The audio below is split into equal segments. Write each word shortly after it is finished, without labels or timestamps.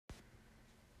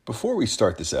Before we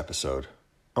start this episode,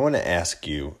 I want to ask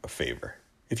you a favor.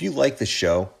 If you like the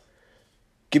show,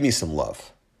 give me some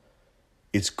love.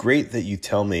 It's great that you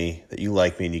tell me that you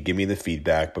like me and you give me the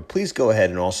feedback, but please go ahead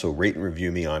and also rate and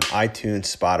review me on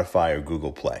iTunes, Spotify, or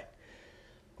Google Play.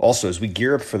 Also, as we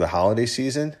gear up for the holiday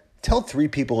season, tell 3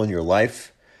 people in your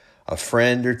life, a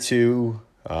friend or 2,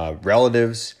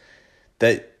 relatives,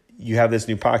 that you have this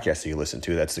new podcast that you listen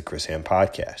to. That's the Chris Ham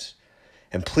Podcast.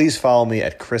 And please follow me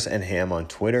at Chris N. Ham on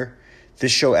Twitter.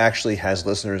 This show actually has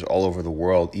listeners all over the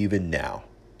world, even now.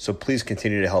 So please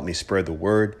continue to help me spread the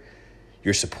word.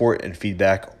 Your support and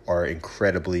feedback are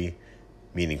incredibly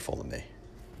meaningful to me.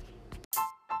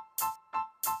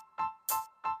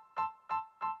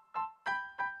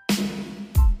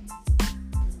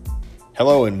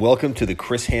 Hello and welcome to the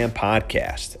Chris Ham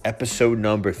Podcast, episode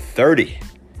number 30.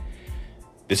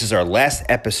 This is our last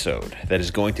episode that is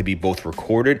going to be both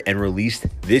recorded and released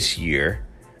this year,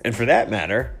 and for that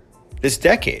matter, this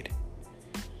decade.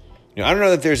 I don't know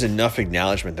that there's enough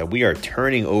acknowledgement that we are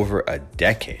turning over a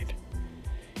decade.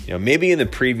 Maybe in the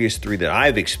previous 3 that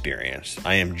I've experienced,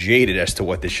 I am jaded as to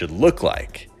what this should look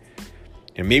like.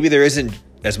 Maybe there isn't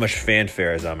as much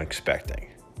fanfare as I'm expecting.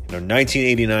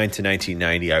 1989 to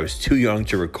 1990, I was too young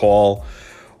to recall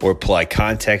or apply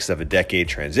context of a decade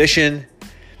transition.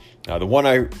 The one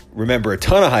I remember a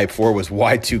ton of hype for was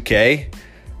Y2K.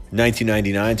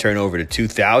 1999 turned over to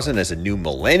 2000 as a new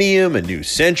millennium, a new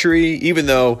century, even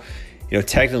though,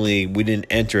 technically we didn't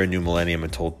enter a new millennium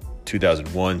until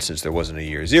 2001 since there wasn't a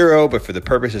year 0, but for the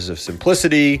purposes of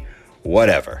simplicity,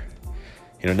 whatever.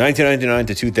 1999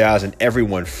 to 2000,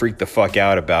 everyone freaked the fuck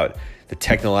out about the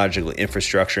technological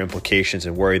infrastructure implications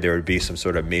and worried there would be some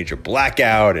sort of major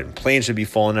blackout and planes would be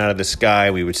falling out of the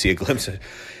sky. We would see a glimpse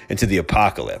into the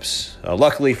apocalypse.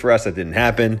 Luckily for us, that didn't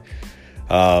happen.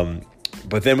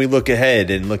 But then we look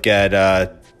ahead and look at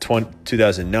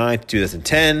 2009 to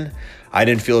 2010. I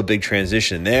didn't feel a big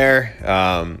transition there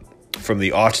from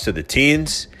the aughts to the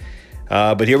teens.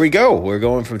 But here we go. We're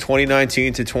going from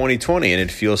 2019 to 2020, and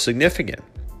it feels significant.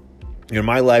 In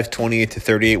my life, 28 to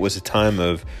 38 was a time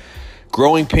of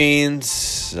growing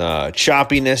pains,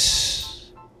 choppiness,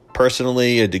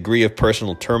 personally, a degree of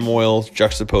personal turmoil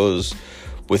juxtaposed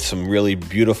with some really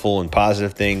beautiful and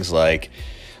positive things like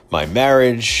my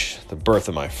marriage, the birth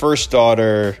of my first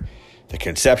daughter, the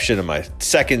conception of my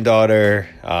second daughter,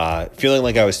 feeling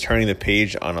like I was turning the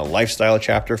page on a lifestyle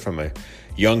chapter from a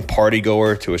young party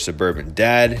goer to a suburban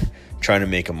dad, trying to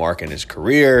make a mark in his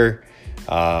career.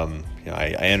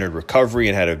 I entered recovery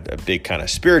and had a big kind of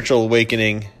spiritual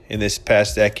awakening in this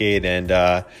past decade. And,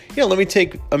 let me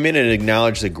take a minute and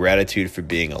acknowledge the gratitude for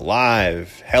being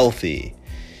alive, healthy,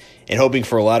 and hoping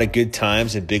for a lot of good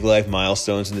times and big life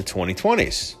milestones in the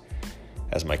 2020s.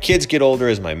 As my kids get older,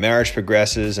 as my marriage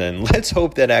progresses, and let's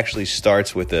hope that actually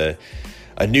starts with a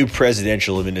new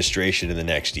presidential administration in the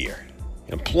next year.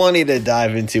 Plenty to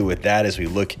dive into with that as we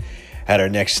look at our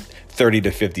next 30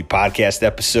 to 50 podcast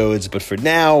episodes. But for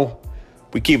now,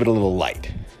 we keep it a little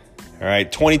light. All right,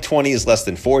 2020 is less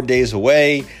than 4 days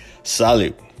away.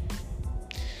 Salute.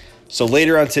 So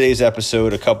later on today's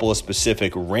episode, a couple of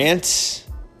specific rants,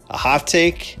 a hot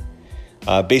take,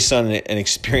 based on an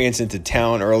experience into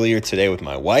town earlier today with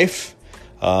my wife.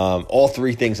 All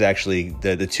 3 things, actually,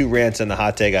 the 2 rants and the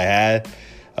hot take I had,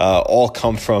 all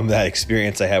come from that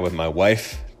experience I had with my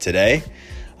wife today.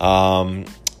 And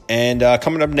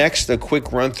coming up next, a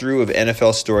quick run through of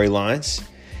NFL storylines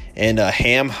and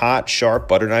ham, hot, sharp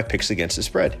butter knife picks against the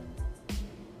spread.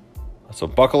 So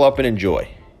buckle up and enjoy.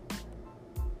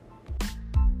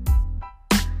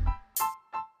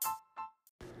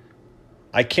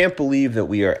 I can't believe that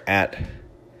we are at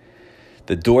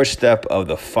the doorstep of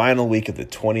the final week of the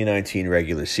 2019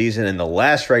 regular season and the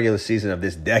last regular season of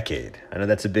this decade. I know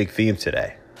that's a big theme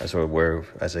today. That's where we're,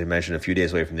 as I mentioned, a few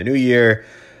days away from the new year.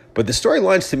 But the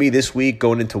storylines to me this week,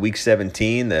 going into week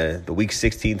 17, the week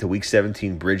 16 to week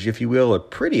 17 bridge, if you will, are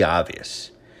pretty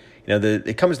obvious.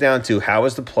 It comes down to how are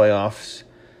the playoffs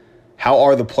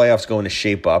going to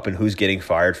shape up and who's getting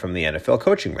fired from the NFL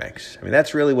coaching ranks. I mean,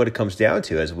 that's really what it comes down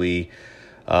to as we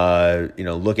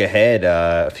look ahead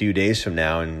a few days from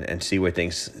now and see where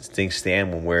things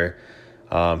stand when we're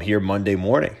here Monday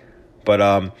morning.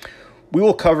 But we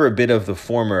will cover a bit of the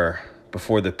former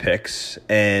before the picks,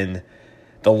 and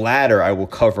the latter I will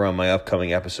cover on my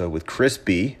upcoming episode with Chris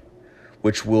B,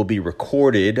 which will be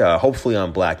recorded hopefully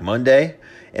on Black Monday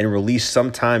and released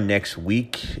sometime next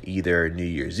week, either New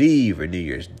Year's Eve or New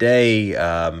Year's Day.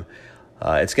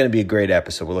 It's going to be a great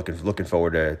episode. We're looking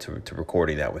forward to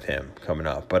recording that with him coming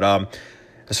up. But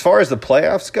as far as the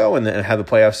playoffs go and how the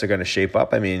playoffs are going to shape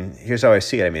up, I mean, here's how I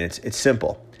see it. I mean, it's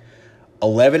simple.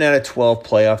 11 out of 12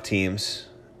 playoff teams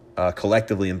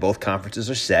collectively in both conferences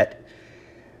are set.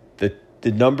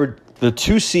 The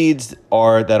two seeds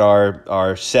that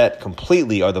are set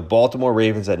completely are the Baltimore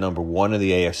Ravens at number 1 in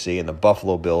the AFC and the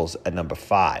Buffalo Bills at number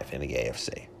 5 in the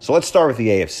AFC. So let's start with the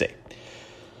AFC.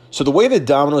 So the way the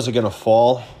dominoes are going to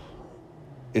fall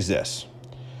is this.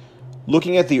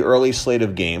 Looking at the early slate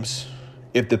of games,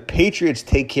 if the Patriots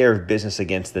take care of business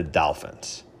against the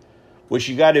Dolphins, which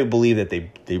you got to believe that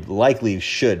they likely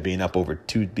should, being up over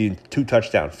being 2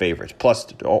 touchdown favorites, plus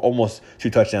almost 2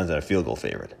 touchdowns and a field goal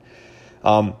favorite.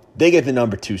 They get the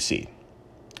number 2 seed,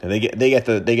 and they get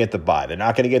the bye. They're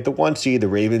not going to get the 1 seed. The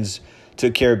Ravens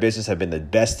took care of business, have been the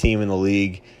best team in the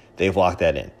league. They've locked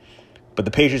that in. But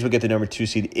the Patriots will get the number 2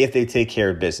 seed if they take care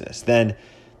of business. Then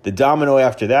the domino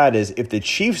after that is if the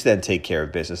Chiefs then take care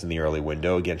of business in the early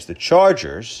window against the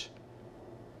Chargers,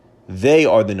 they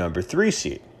are the number 3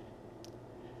 seed.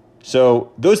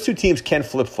 So those 2 teams can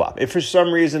flip-flop. If for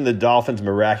some reason the Dolphins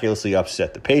miraculously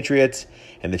upset the Patriots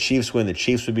and the Chiefs win, the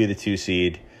Chiefs would be the 2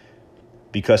 seed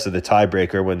because of the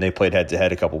tiebreaker when they played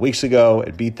head-to-head a couple weeks ago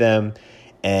and beat them,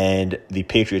 and the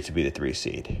Patriots would be the 3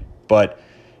 seed. But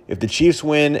if the Chiefs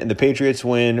win and the Patriots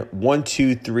win, 1,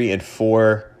 2, 3, and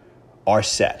 4 are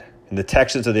set. And the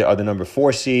Texans are the number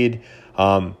 4 seed.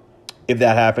 If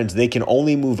that happens, they can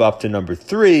only move up to number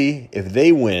 3 if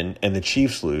they win and the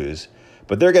Chiefs lose.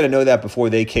 But they're going to know that before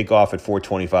they kick off at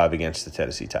 4:25 against the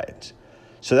Tennessee Titans.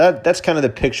 So that's kind of the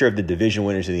picture of the division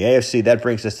winners in the AFC. That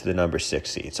brings us to the number 6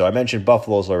 seed. So I mentioned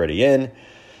Buffalo's already in.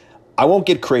 I won't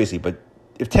get crazy, but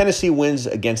if Tennessee wins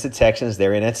against the Texans,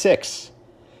 they're in at 6.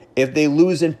 If they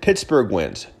lose and Pittsburgh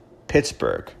wins,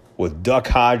 Pittsburgh with Duck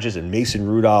Hodges and Mason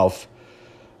Rudolph,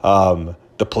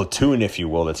 the platoon, if you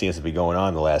will, that seems to be going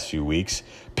on the last few weeks,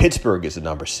 Pittsburgh is the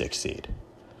number 6 seed.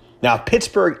 Now,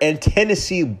 Pittsburgh and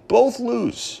Tennessee both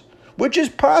lose, which is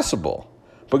possible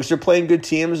because they're playing good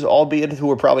teams, albeit who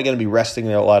are probably going to be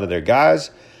resting a lot of their guys.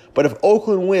 But if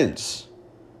Oakland wins,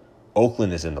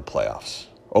 Oakland is in the playoffs.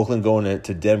 Oakland going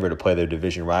to Denver to play their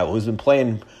division rival, who's been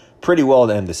playing pretty well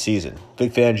to end the season.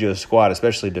 Vic Fangio's squad,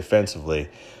 especially defensively.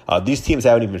 These teams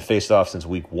haven't even faced off since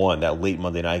week 1, that late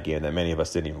Monday night game that many of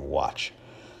us didn't even watch.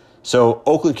 So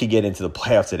Oakland could get into the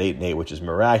playoffs at 8-8, which is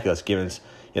miraculous given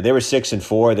they were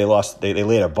 6-4. They lost. They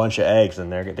laid a bunch of eggs,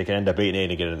 and they can end up 8-8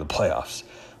 and get into the playoffs.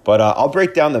 But I'll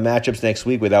break down the matchups next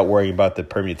week without worrying about the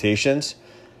permutations.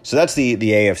 So that's the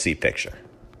AFC picture.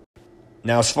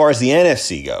 Now, as far as the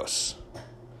NFC goes,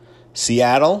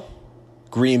 Seattle,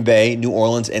 Green Bay, New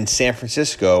Orleans, and San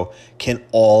Francisco can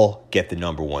all get the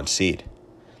number 1 seed.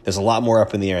 There's a lot more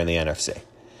up in the air in the NFC.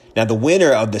 Now, the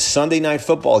winner of the Sunday night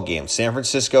football game, San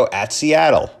Francisco at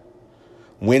Seattle,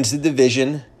 wins the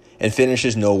division and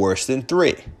finishes no worse than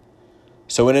 3.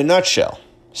 So in a nutshell,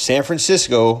 San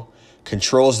Francisco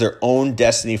controls their own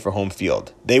destiny for home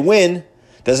field. They win.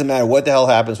 Doesn't matter what the hell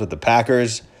happens with the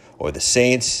Packers or the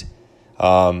Saints.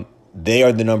 They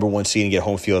are the number 1 seed and get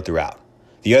home field throughout.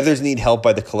 The others need help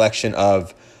by the collection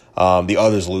of the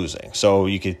others losing. So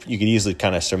you could easily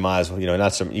kind of surmise,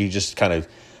 you just kind of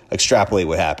extrapolate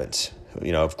what happens.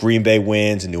 If Green Bay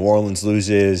wins and New Orleans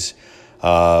loses,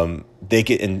 they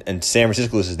could, and San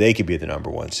Francisco loses, they could be the number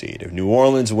 1 seed. If New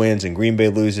Orleans wins and Green Bay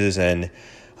loses and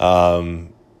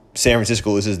San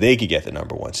Francisco loses, they could get the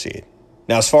number 1 seed.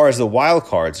 Now, as far as the wild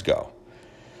cards go,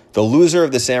 the loser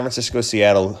of the San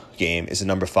Francisco-Seattle game is the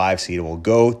number 5 seed and will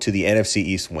go to the NFC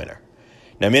East winner.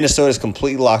 Now, Minnesota is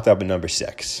completely locked up in number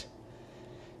 6.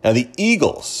 Now, the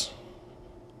Eagles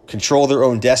control their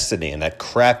own destiny in that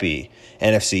crappy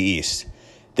NFC East.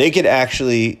 They could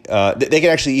actually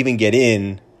even get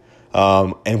in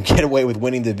and get away with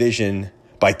winning division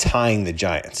by tying the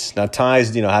Giants. Now,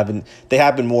 ties,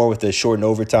 happen more with the shortened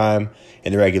overtime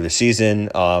in the regular season.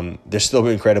 They're still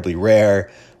incredibly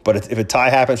rare. But if a tie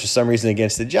happens for some reason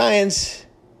against the Giants,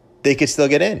 they could still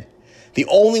get in. The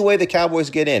only way the Cowboys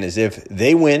get in is if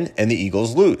they win and the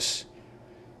Eagles lose.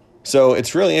 So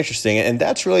it's really interesting, and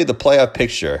that's really the playoff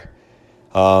picture.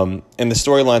 And the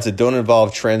storylines that don't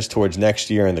involve trends towards next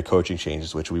year and the coaching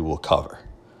changes, which we will cover.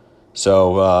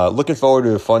 So looking forward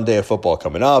to a fun day of football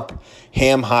coming up.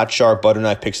 Ham, hot, sharp,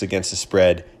 butternut picks against the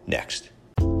spread next.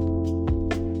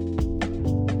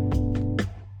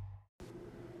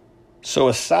 So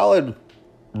a solid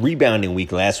rebounding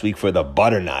week last week for the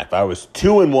butter knife. I was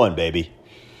 2-1, baby.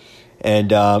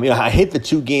 And I hit the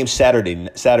 2 games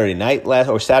Saturday night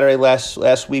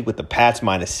last week with the Pats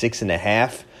minus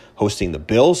 6.5 hosting the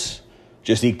Bills.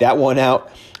 Just eked that one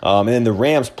out. And then the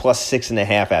Rams plus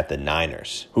 6.5 at the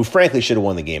Niners, who frankly should have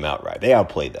won the game outright. They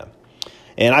outplayed them.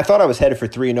 And I thought I was headed for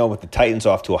 3-0 with the Titans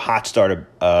off to a hot start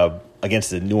against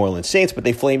the New Orleans Saints, but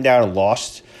they flamed out and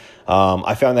lost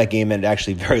I found that game meant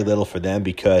actually very little for them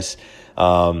because,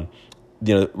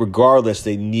 regardless,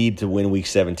 they need to win Week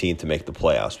 17 to make the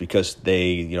playoffs because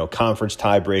they, conference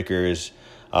tiebreakers.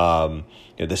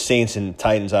 The Saints and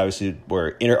Titans obviously were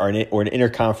an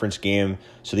interconference game,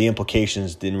 so the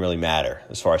implications didn't really matter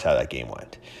as far as how that game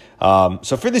went.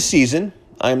 So for this season,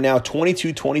 I am now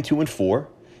 22-22-4,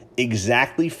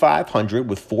 exactly 500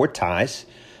 with 4 ties.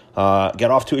 Got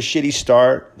off to a shitty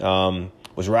start.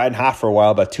 Was riding hot for a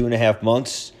while, about 2.5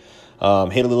 months.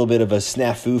 Hit a little bit of a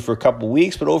snafu for a couple of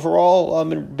weeks, but overall,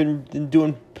 been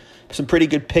doing some pretty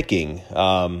good picking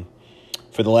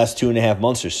for the last 2.5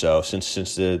 months or so since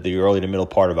the early to middle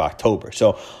part of October.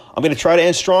 So I'm going to try to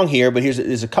end strong here, but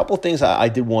there's a couple of things I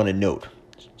did want to note.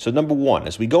 So number one,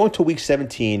 as we go into Week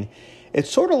 17, it's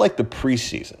sort of like the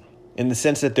preseason in the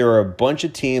sense that there are a bunch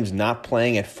of teams not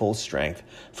playing at full strength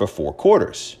for 4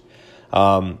 quarters.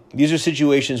 These are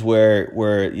situations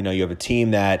where you have a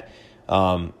team that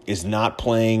is not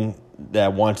playing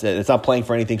it's not playing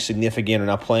for anything significant or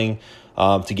not playing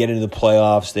to get into the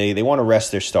playoffs. They want to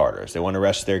rest their starters. They want to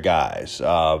rest their guys.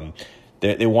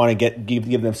 They want to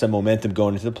give them some momentum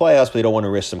going into the playoffs, but they don't want to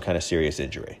risk some kind of serious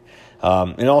injury.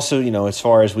 And also, as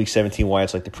far as Week 17, why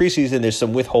it's like the preseason, there's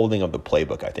some withholding of the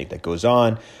playbook, I think, that goes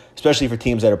on, especially for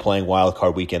teams that are playing wild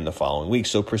card weekend the following week.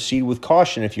 So proceed with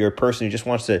caution if you're a person who just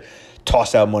wants to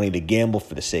toss out money to gamble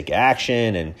for the sake of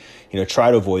action and,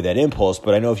 try to avoid that impulse.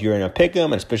 But I know if you're in a pick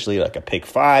 'em, and especially like a pick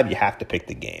 5, you have to pick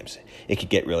the games. It could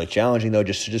get really challenging, though,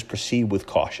 just proceed with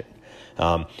caution.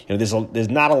 There's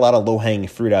not a lot of low-hanging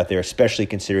fruit out there, especially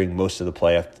considering most of the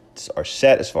playoffs are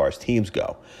set as far as teams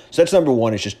go. So that's number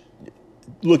one, is just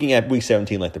looking at Week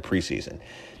 17 like the preseason.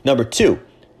 Number 2,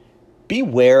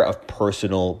 beware of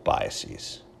personal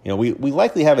biases. We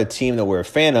likely have a team that we're a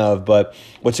fan of, but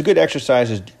what's a good exercise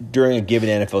is during a given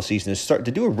NFL season is start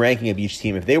to do a ranking of each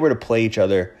team. If they were to play each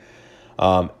other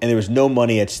and there was no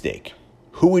money at stake,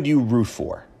 who would you root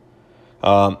for?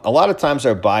 A lot of times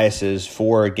our biases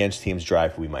for or against teams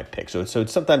drive who we might pick. So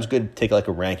it's sometimes good to take like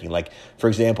a ranking. Like, for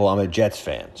example, I'm a Jets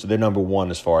fan, so they're number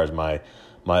 1 as far as my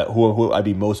who I'd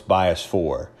be most biased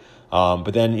for.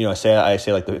 But then, I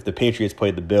say like if the Patriots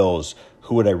played the Bills,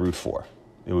 who would I root for?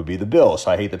 It would be the Bills.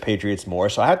 So I hate the Patriots more.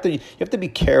 So you have to be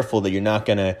careful that you're not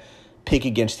going to pick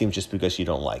against teams just because you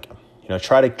don't like them.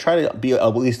 Try to be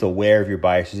at least aware of your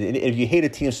biases. And if you hate a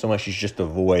team so much, you should just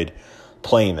avoid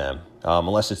playing them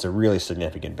unless it's a really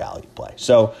significant value play.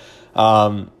 So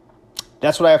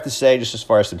that's what I have to say just as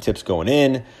far as some tips going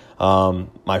in.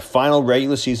 My final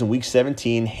regular season, Week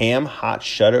 17, ham, hot,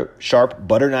 sharp,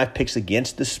 butter knife picks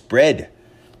against the spread.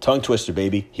 Tongue twister,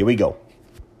 baby. Here we go.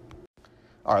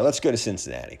 All right, let's go to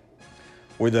Cincinnati,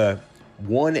 where the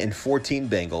 1-14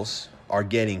 Bengals are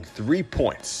getting 3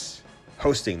 points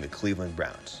hosting the Cleveland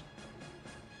Browns.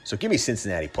 So give me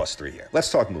Cincinnati +3 here.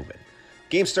 Let's talk movement.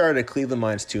 Game started at Cleveland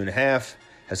 -2.5,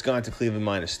 has gone to Cleveland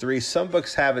 -3. Some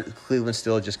books have it Cleveland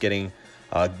still just giving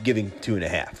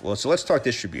 2.5. Well, so let's talk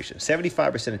distribution.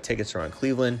 75% of tickets are on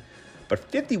Cleveland, but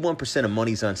 51% of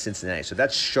money's on Cincinnati. So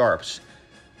that's sharps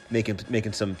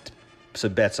making some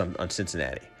bets on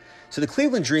Cincinnati. So the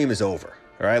Cleveland dream is over.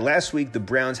 All right. Last week, the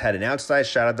Browns had an outside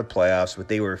shot at the playoffs, but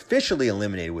they were officially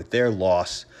eliminated with their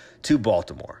loss to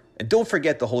Baltimore. And don't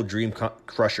forget the whole dream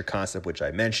crusher concept, which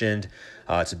I mentioned.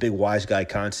 It's a big wise guy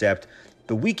concept.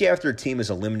 The week after a team is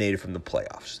eliminated from the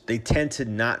playoffs, they tend to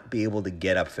not be able to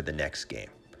get up for the next game.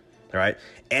 All right.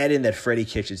 Add in that Freddie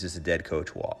Kitchens is a dead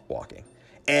coach walking.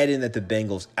 Add in that the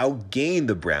Bengals outgained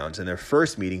the Browns in their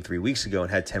first meeting 3 weeks ago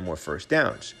and had 10 more first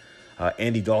downs.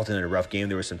 Andy Dalton in a rough game.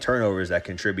 There were some turnovers that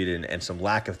contributed and some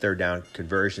lack of third down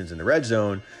conversions in the red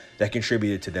zone that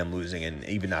contributed to them losing and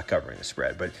even not covering the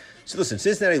spread. But so listen,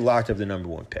 Cincinnati locked up the number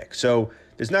 1 pick. So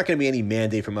there's not going to be any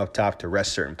mandate from up top to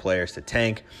rest certain players to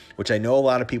tank, which I know a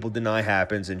lot of people deny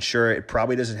happens. And sure, it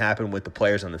probably doesn't happen with the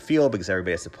players on the field because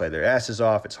everybody has to play their asses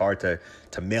off. It's hard to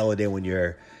mail it in when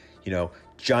you're,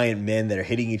 giant men that are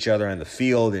hitting each other on the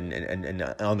field and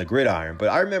on the gridiron. But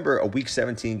I remember a Week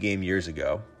 17 game years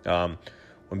ago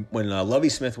when Lovie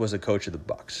Smith was the coach of the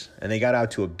Bucs, and they got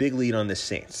out to a big lead on the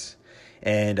Saints.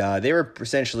 And they were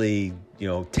essentially,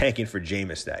 tanking for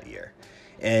Jameis that year.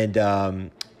 And I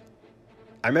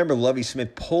remember Lovie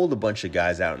Smith pulled a bunch of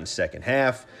guys out in the second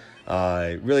half,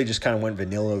 really just kind of went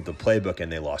vanilla with the playbook,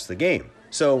 and they lost the game.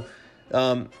 So,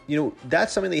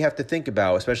 that's something that you have to think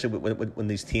about, especially when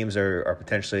these teams are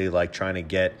potentially like trying to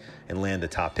get and land the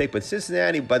top pick. But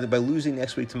Cincinnati, by losing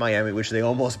next week to Miami, which they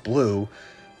almost blew,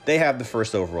 they have the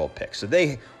first overall pick. So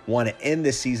they want to end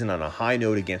this season on a high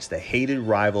note against a hated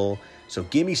rival. So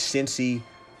give me Cincy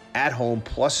at home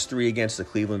 +3 against the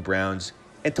Cleveland Browns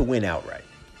and to win outright.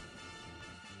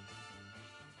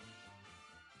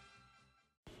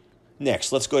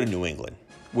 Next, let's go to New England,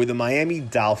 where the Miami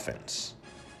Dolphins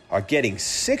are getting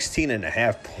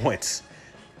 16.5 points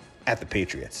at the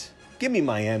Patriots. Give me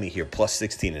Miami here plus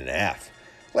 16.5.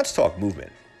 Let's talk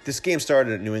movement. This game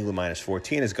started at New England minus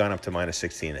 14, has gone up to minus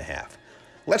 16.5.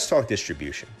 Let's talk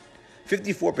distribution.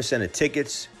 54% of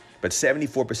tickets, but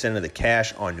 74% of the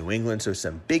cash on New England. So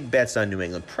some big bets on New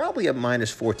England, probably a minus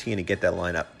 14 to get that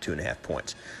line up 2.5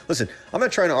 points. Listen, I'm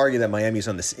not trying to argue that Miami's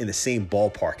in the same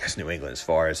ballpark as New England as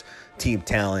far as team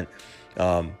talent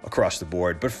across the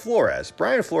board. But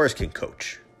Brian Flores can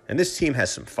coach, and this team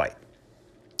has some fight.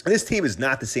 And this team is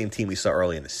not the same team we saw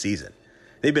early in the season.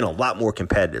 They've been a lot more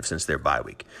competitive since their bye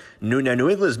week. Now, New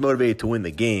England is motivated to win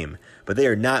the game, but they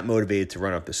are not motivated to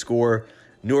run up the score,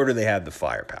 nor do they have the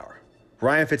firepower.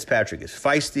 Ryan Fitzpatrick is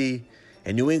feisty,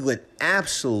 and New England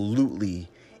absolutely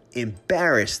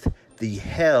embarrassed the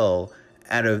hell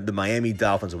out of the Miami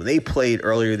Dolphins when they played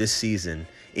earlier this season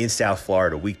in South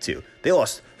Florida, week 2. They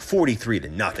lost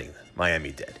 43-0,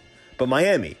 Miami did. But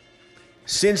Miami,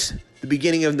 since the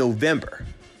beginning of November,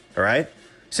 all right?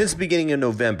 Since the beginning of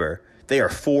November, they are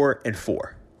 4-4,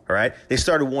 all right? They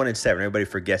started 1-7. Everybody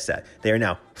forgets that. They are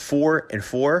now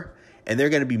 4-4, and they're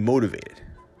going to be motivated,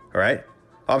 all right?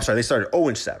 Oh, I'm sorry, they started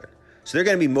 0-7. So they're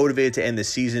going to be motivated to end the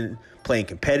season playing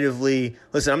competitively.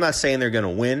 Listen, I'm not saying they're going to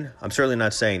win. I'm certainly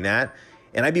not saying that.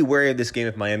 And I'd be wary of this game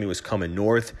if Miami was coming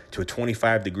north to a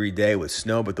 25-degree day with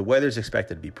snow, but the weather's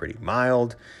expected to be pretty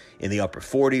mild, in the upper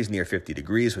 40s, near 50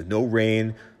 degrees with no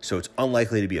rain, so it's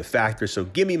unlikely to be a factor. So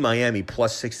give me Miami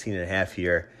plus 16.5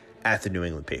 here at the New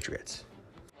England Patriots.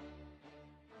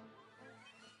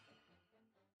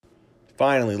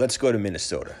 Finally, let's go to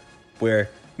Minnesota, where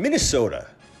the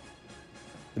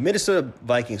Minnesota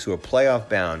Vikings, who are playoff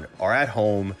bound, are at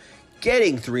home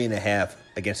getting 3.5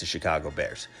 against the Chicago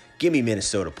Bears. Give me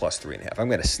Minnesota plus 3.5. I'm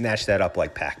going to snatch that up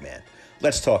like Pac-Man.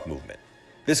 Let's talk movement.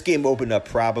 This game opened up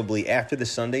probably after the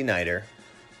Sunday Nighter,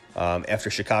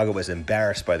 after Chicago was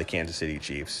embarrassed by the Kansas City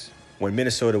Chiefs, when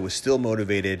Minnesota was still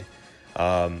motivated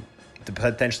to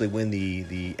potentially win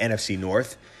the NFC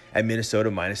North at Minnesota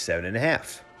minus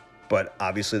 7.5. But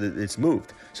obviously it's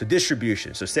moved. So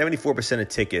distribution. So 74% of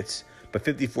tickets, but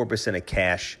 54% of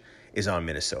cash is on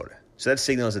Minnesota. So that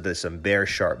signals that there's some bear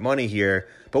sharp money here,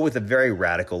 but with a very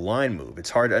radical line move.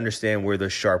 It's hard to understand where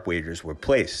those sharp wagers were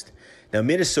placed. Now,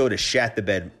 Minnesota shat the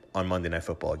bed on Monday Night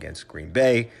Football against Green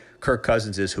Bay. Kirk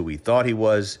Cousins is who we thought he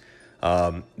was.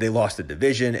 They lost the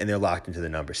division, and they're locked into the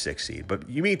number 6 seed. But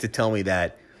you mean to tell me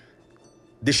that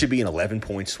this should be an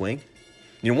 11-point swing?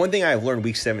 You know, one thing I've learned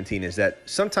week 17 is that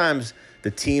sometimes the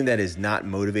team that is not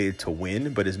motivated to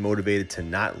win, but is motivated to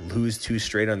not lose 2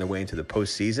 straight on their way into the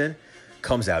postseason,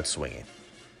 comes out swinging.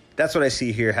 That's what I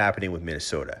see here happening with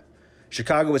Minnesota.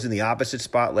 Chicago was in the opposite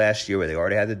spot last year where they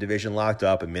already had the division locked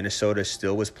up and Minnesota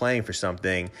still was playing for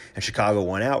something and Chicago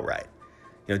won outright.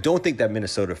 You know, don't think that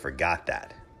Minnesota forgot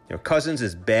that. You know, Cousins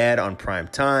is bad on prime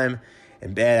time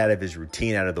and bad out of his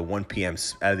routine out of the 1 p.m.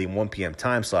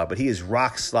 time slot, but he is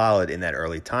rock solid in that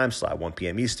early time slot, 1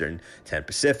 p.m. Eastern, 10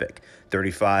 Pacific.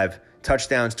 35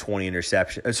 touchdowns, 20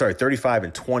 interceptions. 35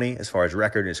 and 20 as far as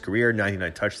record in his career,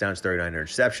 99 touchdowns, 39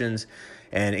 interceptions,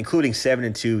 and including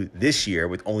 7-2 this year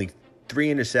with only 3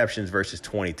 interceptions versus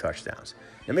 20 touchdowns.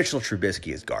 Now, Mitchell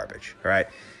Trubisky is garbage, all right?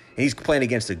 And he's playing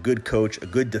against a good coach, a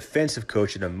good defensive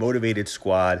coach, and a motivated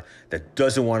squad that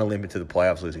doesn't want to limit to the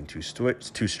playoffs, losing two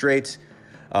straights.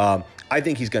 I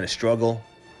think he's going to struggle.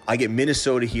 I get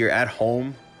Minnesota here at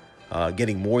home,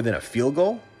 getting more than a field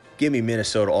goal. Give me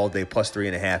Minnesota all day, plus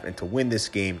 3.5, and to win this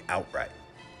game outright.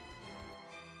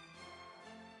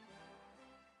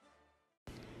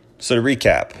 So to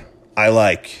recap, I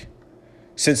like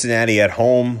Cincinnati at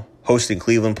home, hosting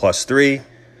Cleveland plus 3.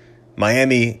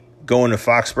 Miami going to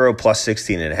Foxborough plus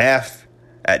 16.5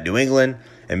 at New England.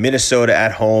 And Minnesota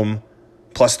at home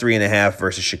plus 3.5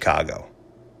 versus Chicago.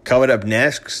 Coming up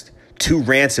next, 2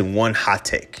 rants and 1 hot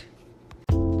take.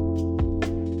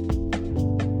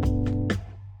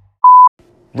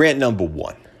 Rant number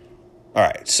 1. All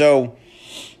right, so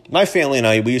my family and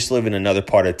I, we used to live in another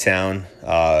part of town,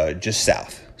 just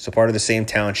south. So part of the same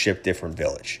township, different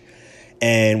village.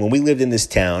 And when we lived in this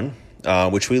town,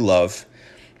 which we love,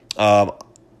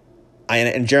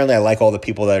 and generally I like a lot of the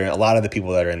people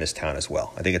that are in this town as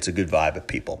well. I think it's a good vibe of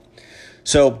people.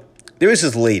 So there was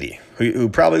this lady who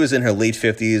probably was in her late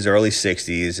 50s, early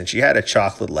 60s, and she had a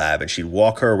chocolate lab, and she'd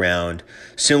walk her around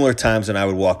similar times than I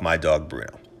would walk my dog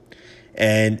Bruno.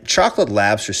 And chocolate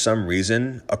labs, for some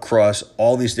reason, across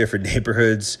all these different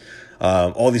neighborhoods,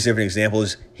 all these different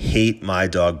examples, hate my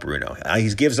dog Bruno.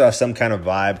 He gives off some kind of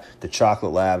vibe, the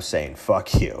chocolate lab saying,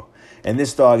 fuck you. And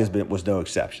this dog was no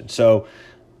exception. So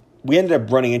we ended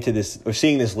up running into this, or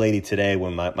seeing this lady today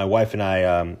when my wife and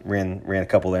I ran a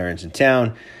couple errands in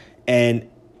town, and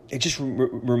it just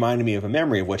reminded me of a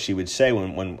memory of what she would say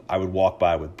when I would walk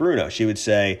by with Bruno. She would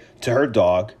say to her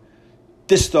dog,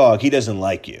 "This dog, he doesn't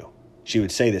like you." She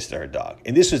would say this to her dog,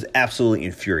 and this was absolutely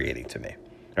infuriating to me.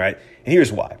 All right, and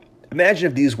here's why. Imagine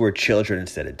if these were children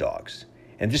instead of dogs,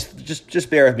 and just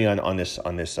bear with me on this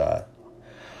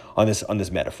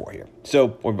metaphor here.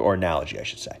 So, or analogy, I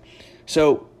should say.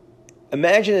 So,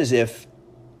 imagine as if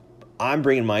I'm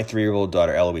bringing my 3-year-old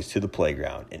daughter Eloise to the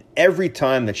playground, and every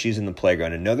time that she's in the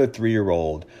playground, another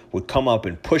 3-year-old would come up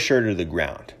and push her to the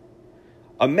ground.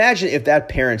 Imagine if that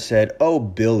parent said, "Oh,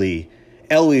 Billy,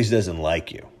 Eloise doesn't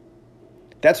like you."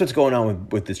 That's what's going on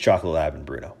with this Chocolate Lab and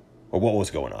Bruno, or what was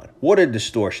going on. What a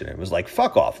distortion. It was like,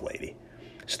 fuck off, lady.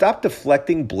 Stop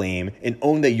deflecting blame and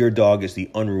own that your dog is the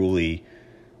unruly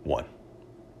one.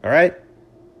 All right?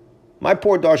 My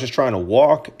poor dog's just trying to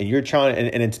walk, and you're trying,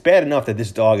 and it's bad enough that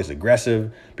this dog is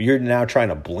aggressive, but you're now trying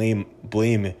to blame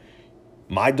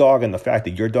my dog and the fact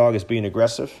that your dog is being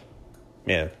aggressive.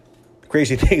 Man,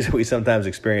 crazy things that we sometimes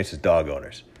experience as dog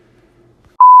owners.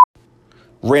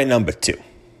 Rant number 2.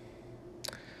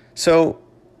 So,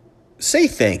 say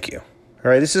thank you. All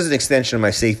right, this is an extension of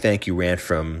my say thank you rant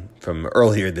from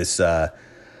earlier this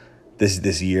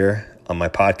year on my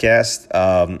podcast.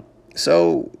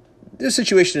 So there's a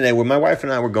situation today where my wife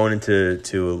and I were going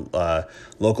into a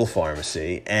local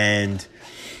pharmacy, and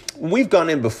we've gone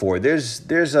in before. There's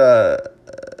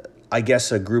I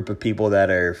guess a group of people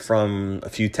that are from a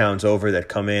few towns over that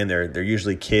come in. They're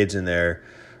usually kids in their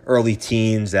early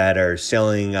teens that are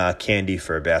selling candy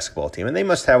for a basketball team, and they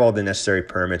must have all the necessary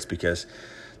permits because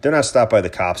they're not stopped by the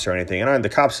cops or anything. And the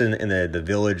cops in the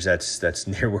village that's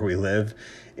near where we live,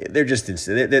 they're just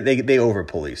they over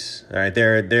police. All right,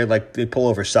 they're like, they pull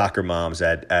over soccer moms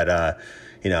at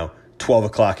 12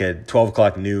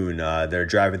 o'clock noon. They're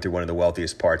driving through one of the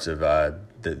wealthiest parts of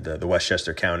the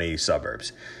Westchester County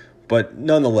suburbs. But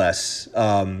nonetheless,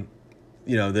 I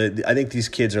think these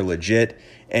kids are legit,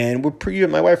 and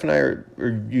my wife and I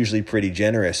are usually pretty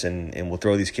generous, and we'll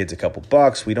throw these kids a couple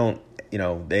bucks. We don't,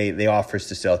 they offer us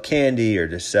to sell candy or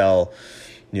to sell,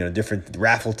 different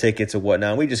raffle tickets or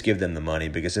whatnot. We just give them the money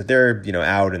because if they're,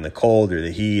 out in the cold or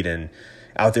the heat and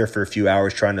out there for a few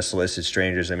hours trying to solicit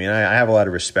strangers, I mean, I have a lot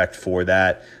of respect for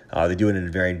that. They do it in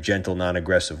a very gentle,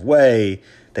 non-aggressive way.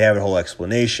 They have a whole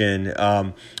explanation.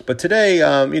 But today,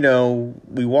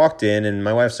 we walked in and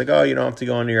my wife's like, "Oh, you don't have to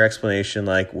go into your explanation.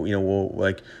 Like, we've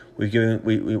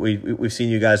seen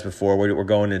you guys before. We're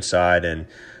going inside." And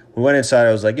we went inside.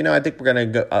 I was like, I think we're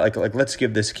going to go, let's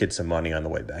give this kid some money on the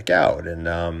way back out.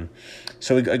 And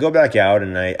so I go back out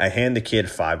and I hand the kid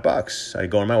 $5. I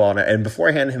go in my wallet, and before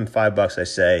I hand him $5, I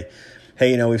say,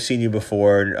 "Hey, we've seen you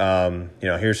before.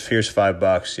 Here's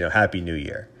 $5. Happy New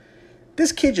Year."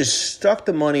 This kid just stuck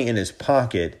the money in his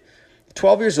pocket,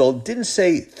 12 years old, didn't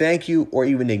say thank you or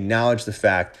even acknowledge the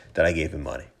fact that I gave him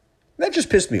money. That just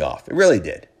pissed me off. It really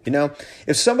did.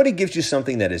 If somebody gives you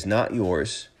something that is not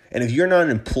yours, and if you're not an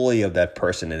employee of that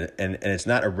person and it's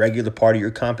not a regular part of your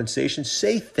compensation,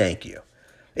 say thank you.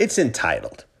 It's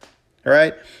entitled. All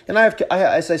right? And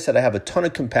as I said, I have a ton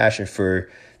of compassion for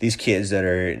these kids that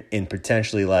are in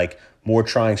potentially like more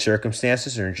trying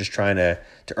circumstances and are just trying to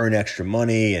earn extra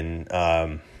money and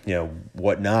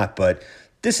whatnot. But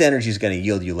this energy is going to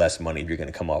yield you less money if you're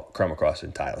going to come across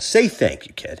entitled. Say thank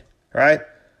you, kid. All right?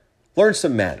 Learn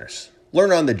some manners.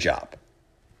 Learn on the job.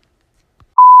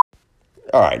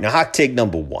 All right, now hot take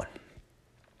number 1.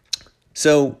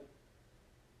 So,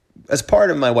 as part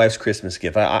of my wife's Christmas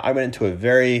gift, I went into a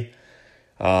very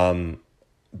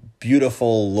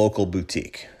beautiful local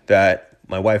boutique that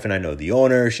my wife and I know the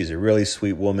owner. She's a really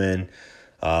sweet woman.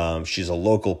 She's a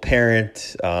local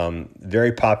parent,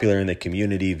 very popular in the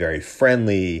community, very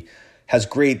friendly, has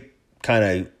great kind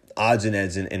of odds and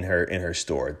ends in her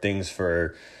store, things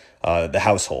for the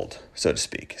household, so to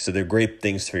speak. So they're great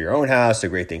things for your own house. They're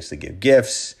great things to give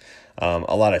gifts.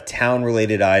 A lot of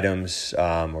town-related items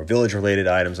or village-related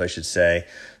items, I should say.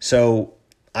 So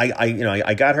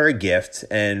I got her a gift,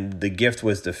 and the gift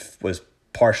was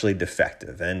partially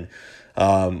defective, and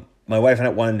my wife and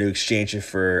I wanted to exchange it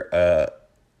for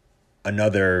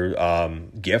another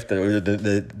gift, or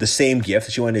the same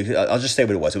gift. She wanted to. I'll just say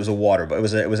what it was. It was a water, but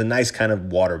it was a nice kind of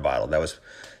water bottle that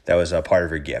was a part of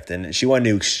her gift, and she wanted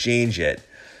to exchange it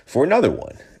for another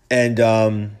one. And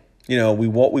we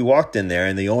walked in there,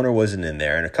 and the owner wasn't in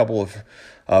there, and a couple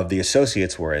of the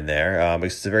associates were in there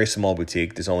because it's a very small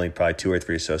boutique. There's only probably 2 or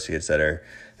 3 associates that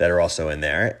are also in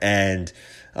there, and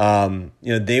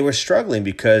they were struggling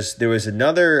because there was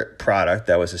another product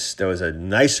that was a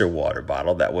nicer water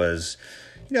bottle that was,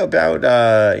 about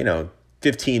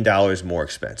 $15 more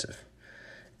expensive.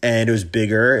 And it was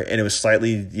bigger and it was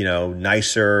slightly,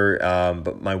 nicer.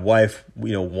 But my wife,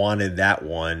 wanted that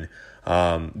one,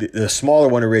 the smaller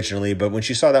one originally. But when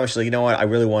she saw that one, she's like, you know what? I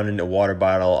really wanted a water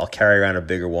bottle. I'll carry around a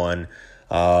bigger one.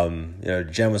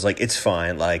 Jen was like, it's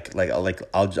fine. I'm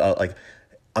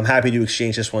happy to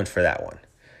exchange this one for that one.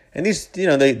 And these,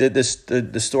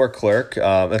 the store clerk,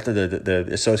 the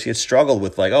associate struggled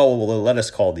with let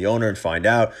us call the owner and find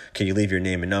out. Can you leave your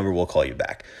name and number? We'll call you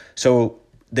back. So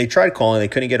they tried calling. They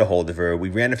couldn't get a hold of her. We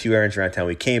ran a few errands around town.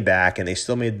 We came back and they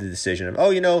still made the decision of,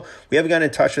 we haven't gotten in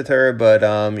touch with her, but,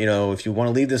 if you want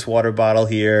to leave this water bottle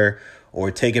here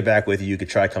or take it back with you, you could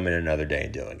try coming in another day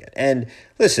and doing it. And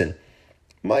listen,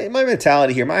 my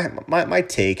mentality here, my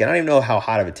take, and I don't even know how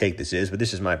hot of a take this is, but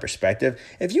this is my perspective.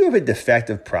 If you have a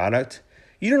defective product,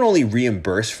 you don't only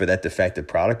reimburse for that defective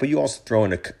product, but you also throw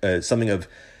in something of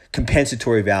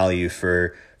compensatory value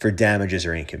for damages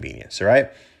or inconvenience, all right?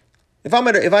 If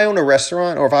I own a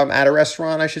restaurant, or if I'm at a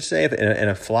restaurant, I should say, and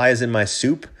a fly is in my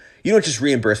soup, you don't just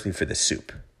reimburse me for the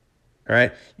soup. All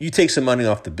right, you take some money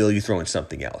off the bill, you throw in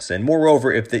something else. And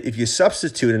moreover, if you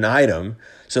substitute an item,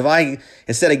 so if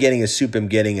instead of getting a soup, I'm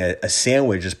getting a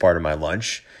sandwich as part of my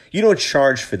lunch, you don't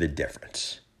charge for the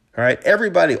difference. All right,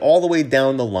 everybody all the way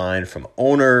down the line from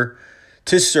owner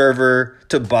to server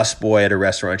to busboy at a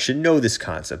restaurant should know this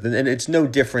concept. And it's no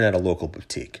different at a local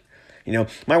boutique.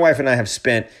 My wife and I have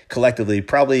spent collectively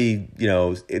probably,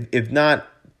 if not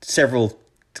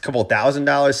a couple of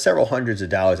 $1,000s, several hundreds of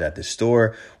dollars at this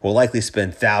store. We'll likely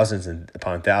spend thousands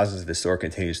upon thousands if the store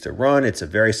continues to run. It's a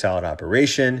very solid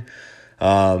operation.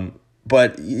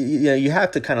 But you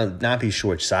have to kind of not be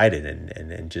short-sighted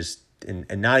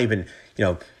and not even,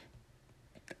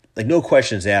 no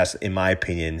questions asked, in my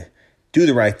opinion, do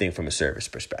the right thing from a service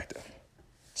perspective.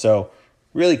 So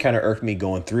really kind of irked me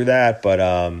going through that. But,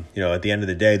 at the end of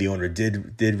the day, the owner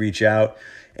did reach out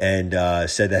and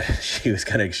said that she was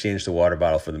going to exchange the water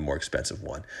bottle for the more expensive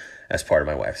one as part of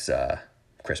my wife's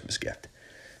Christmas gift.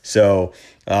 So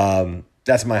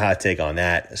that's my hot take on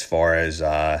that as far as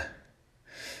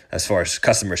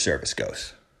customer service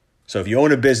goes. So if you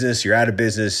own a business, you're out of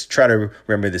business, try to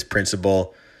remember this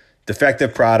principle.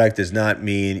 Defective product does not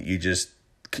mean you just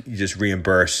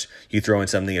reimburse. You throw in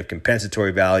something of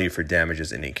compensatory value for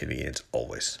damages and inconvenience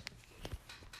always.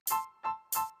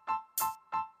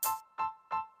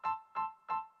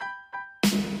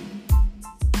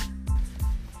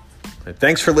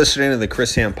 Thanks for listening to the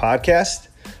Chris Ham podcast.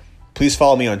 Please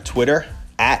follow me on Twitter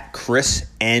at Chris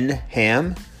N.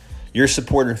 Ham. Your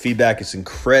support and feedback is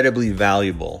incredibly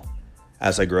valuable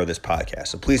as I grow this podcast.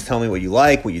 So please tell me what you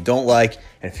like, what you don't like,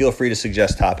 and feel free to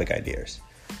suggest topic ideas.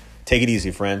 Take it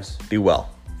easy, friends. Be well.